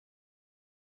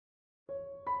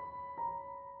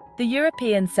The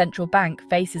European Central Bank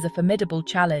faces a formidable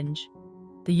challenge.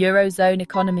 The Eurozone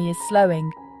economy is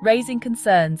slowing, raising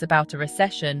concerns about a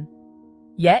recession.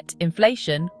 Yet,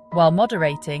 inflation, while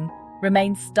moderating,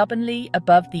 remains stubbornly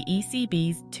above the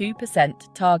ECB's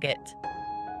 2% target.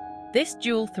 This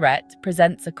dual threat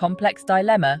presents a complex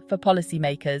dilemma for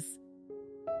policymakers.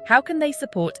 How can they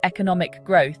support economic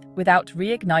growth without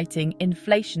reigniting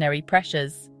inflationary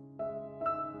pressures?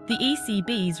 The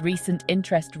ECB's recent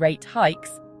interest rate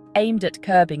hikes, aimed at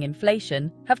curbing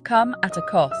inflation, have come at a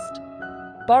cost.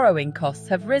 Borrowing costs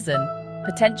have risen,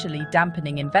 potentially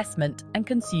dampening investment and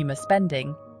consumer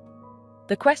spending.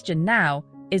 The question now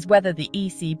is whether the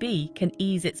ECB can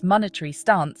ease its monetary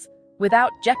stance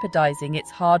without jeopardizing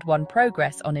its hard-won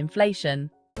progress on inflation.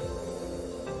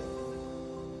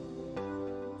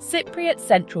 Cypriot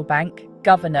Central Bank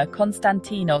Governor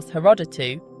Konstantinos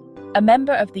Herodotou, a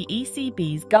member of the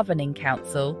ECB's Governing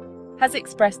Council, has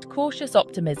expressed cautious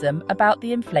optimism about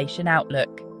the inflation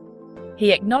outlook.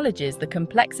 He acknowledges the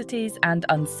complexities and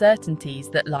uncertainties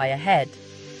that lie ahead,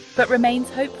 but remains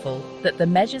hopeful that the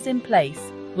measures in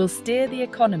place will steer the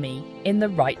economy in the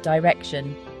right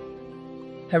direction.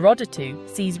 Herodotou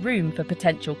sees room for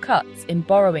potential cuts in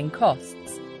borrowing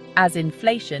costs as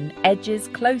inflation edges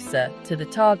closer to the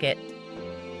target.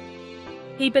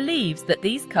 He believes that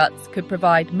these cuts could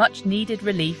provide much-needed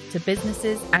relief to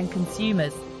businesses and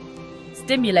consumers,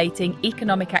 stimulating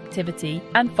economic activity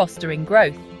and fostering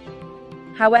growth.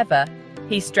 However,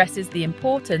 he stresses the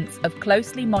importance of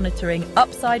closely monitoring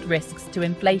upside risks to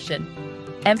inflation,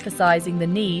 emphasizing the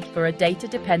need for a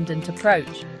data-dependent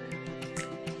approach.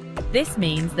 This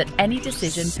means that any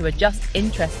decision to adjust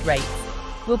interest rates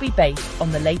will be based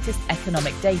on the latest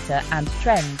economic data and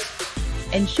trends,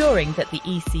 ensuring that the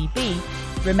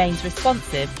ECB remains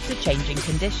responsive to changing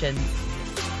conditions.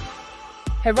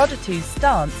 Herodotou's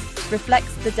stance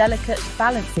reflects the delicate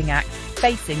balancing act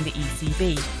facing the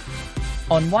ECB.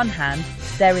 On one hand,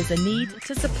 there is a need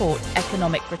to support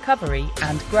economic recovery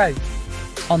and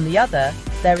growth. On the other,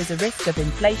 there is a risk of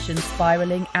inflation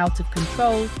spiralling out of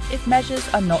control if measures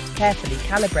are not carefully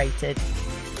calibrated.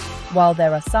 While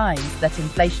there are signs that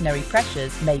inflationary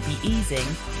pressures may be easing,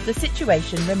 the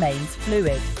situation remains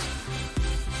fluid.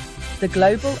 The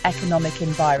global economic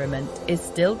environment is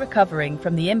still recovering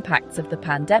from the impacts of the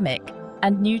pandemic,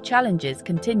 and new challenges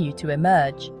continue to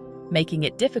emerge, making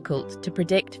it difficult to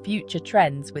predict future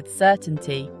trends with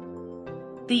certainty.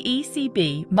 The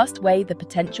ECB must weigh the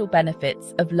potential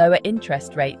benefits of lower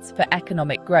interest rates for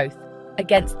economic growth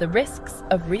against the risks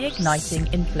of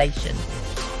reigniting inflation.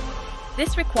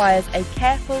 This requires a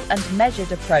careful and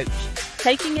measured approach,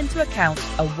 taking into account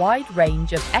a wide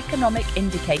range of economic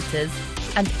indicators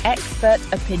and expert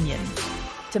opinions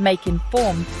to make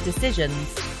informed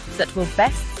decisions that will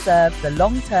best serve the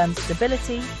long-term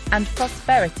stability and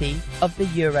prosperity of the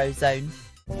Eurozone.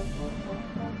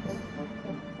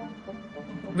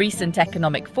 Recent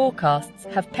economic forecasts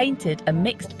have painted a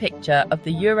mixed picture of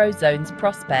the Eurozone's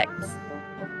prospects.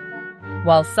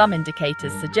 While some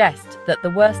indicators suggest that the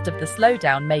worst of the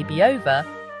slowdown may be over,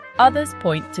 others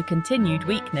point to continued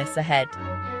weakness ahead.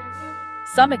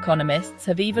 Some economists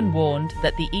have even warned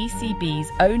that the ECB's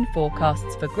own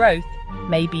forecasts for growth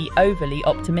may be overly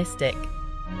optimistic.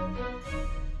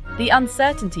 The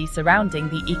uncertainty surrounding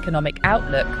the economic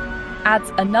outlook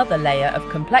adds another layer of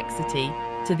complexity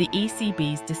to the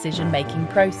ECB's decision-making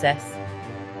process.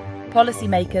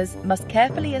 Policymakers must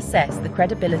carefully assess the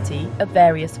credibility of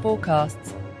various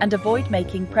forecasts and avoid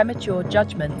making premature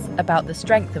judgments about the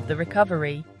strength of the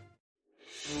recovery.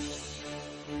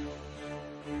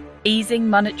 Easing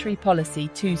monetary policy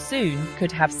too soon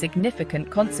could have significant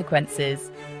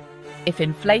consequences. If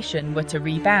inflation were to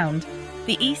rebound,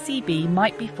 the ECB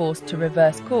might be forced to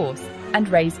reverse course and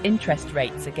raise interest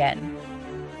rates again.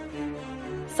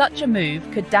 Such a move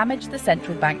could damage the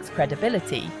central bank's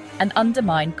credibility and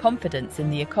undermine confidence in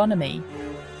the economy.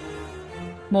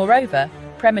 Moreover,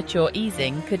 premature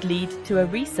easing could lead to a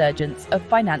resurgence of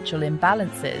financial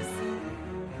imbalances.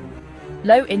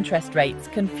 Low interest rates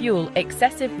can fuel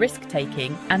excessive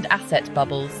risk-taking and asset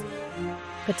bubbles,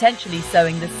 potentially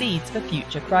sowing the seeds for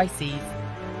future crises.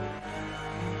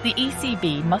 The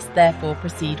ECB must therefore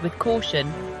proceed with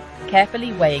caution,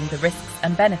 carefully weighing the risks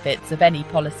and benefits of any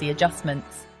policy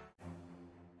adjustments.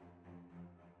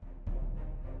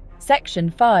 Section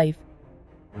 5.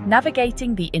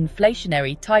 Navigating the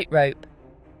inflationary tightrope.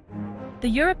 The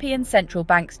European Central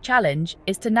Bank's challenge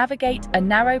is to navigate a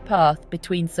narrow path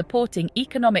between supporting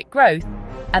economic growth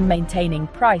and maintaining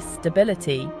price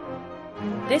stability.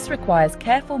 This requires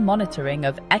careful monitoring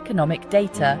of economic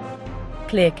data,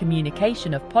 clear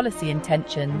communication of policy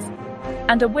intentions,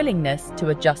 and a willingness to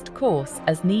adjust course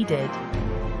as needed.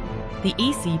 The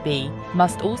ECB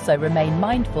must also remain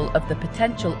mindful of the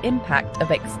potential impact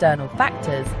of external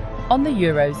factors on the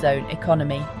Eurozone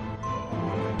economy.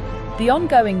 The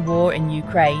ongoing war in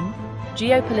Ukraine,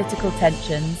 geopolitical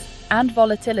tensions, and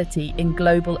volatility in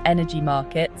global energy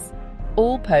markets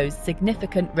all pose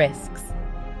significant risks.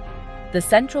 The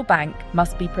central bank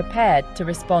must be prepared to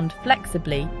respond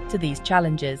flexibly to these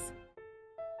challenges.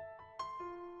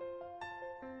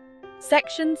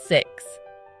 Section 6.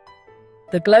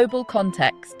 The global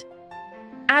context.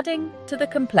 Adding to the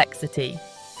complexity.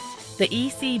 The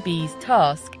ECB's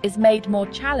task is made more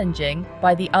challenging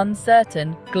by the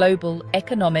uncertain global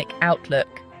economic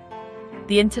outlook.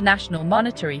 The International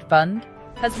Monetary Fund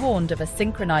has warned of a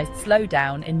synchronized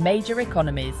slowdown in major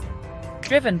economies,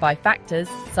 driven by factors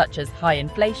such as high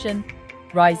inflation,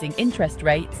 rising interest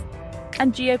rates,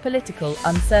 and geopolitical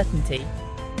uncertainty.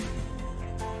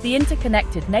 The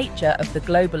interconnected nature of the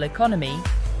global economy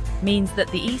means that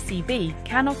the ECB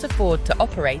cannot afford to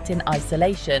operate in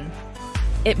isolation.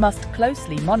 It must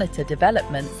closely monitor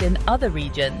developments in other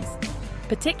regions,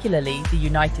 particularly the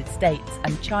United States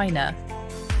and China,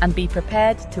 and be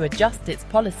prepared to adjust its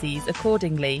policies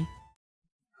accordingly.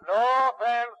 North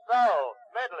and South,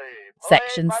 medley.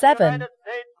 Section 7.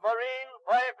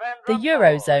 The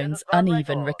Eurozone's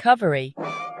uneven recovery.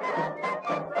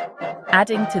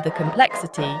 Adding to the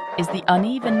complexity is the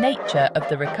uneven nature of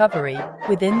the recovery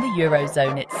within the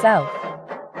Eurozone itself.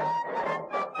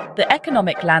 The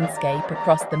economic landscape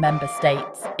across the member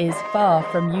states is far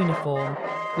from uniform,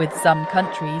 with some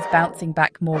countries bouncing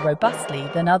back more robustly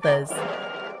than others.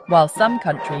 While some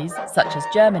countries, such as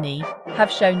Germany,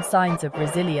 have shown signs of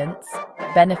resilience,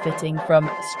 benefiting from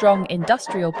strong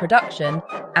industrial production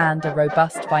and a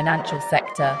robust financial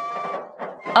sector.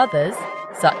 Others,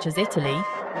 such as Italy,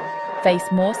 face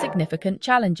more significant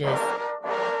challenges.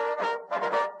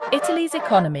 Italy's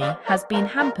economy has been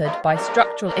hampered by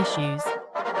structural issues,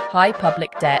 high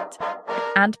public debt,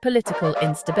 and political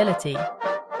instability,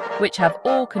 which have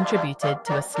all contributed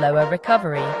to a slower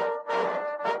recovery.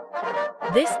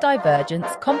 This divergence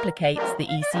complicates the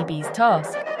ECB's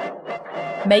task,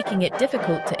 making it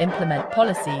difficult to implement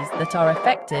policies that are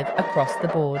effective across the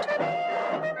board.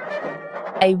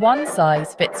 A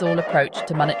one-size-fits-all approach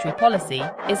to monetary policy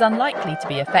is unlikely to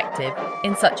be effective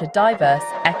in such a diverse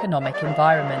economic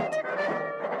environment.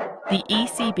 The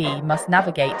ECB must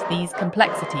navigate these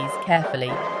complexities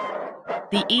carefully.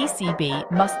 The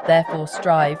ECB must therefore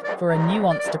strive for a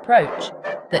nuanced approach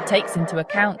that takes into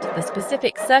account the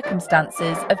specific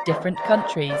circumstances of different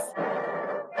countries.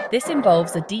 This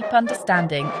involves a deep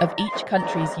understanding of each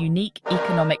country's unique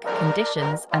economic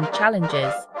conditions and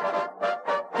challenges.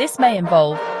 This may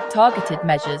involve targeted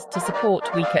measures to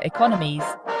support weaker economies,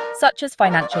 such as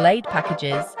financial aid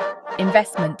packages,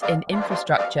 investment in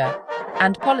infrastructure,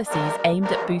 and policies aimed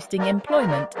at boosting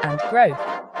employment and growth,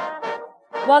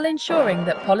 while ensuring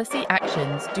that policy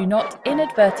actions do not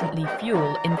inadvertently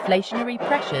fuel inflationary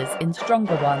pressures in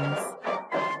stronger ones.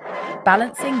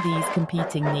 Balancing these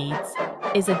competing needs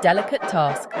is a delicate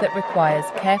task that requires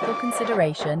careful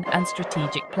consideration and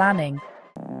strategic planning.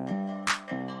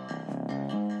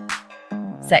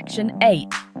 Section 8.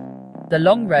 The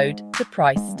long road to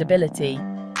price stability.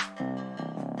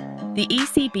 The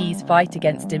ECB's fight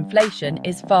against inflation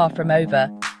is far from over.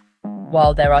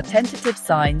 While there are tentative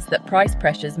signs that price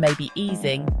pressures may be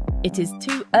easing, it is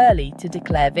too early to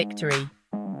declare victory.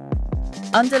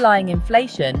 Underlying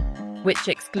inflation, which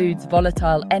excludes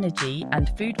volatile energy and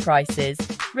food prices,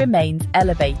 remains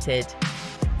elevated,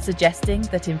 suggesting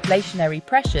that inflationary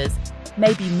pressures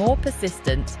may be more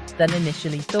persistent than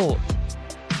initially thought.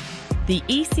 The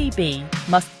ECB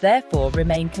must therefore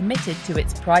remain committed to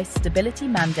its price stability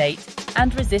mandate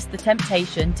and resist the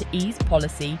temptation to ease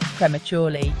policy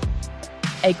prematurely.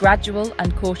 A gradual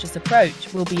and cautious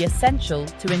approach will be essential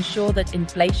to ensure that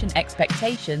inflation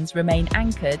expectations remain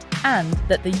anchored and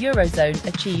that the Eurozone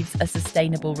achieves a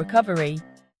sustainable recovery.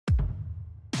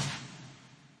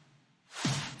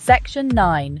 Section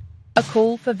 9. A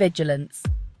call for vigilance.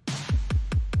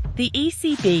 The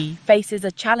ECB faces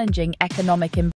a challenging economic environment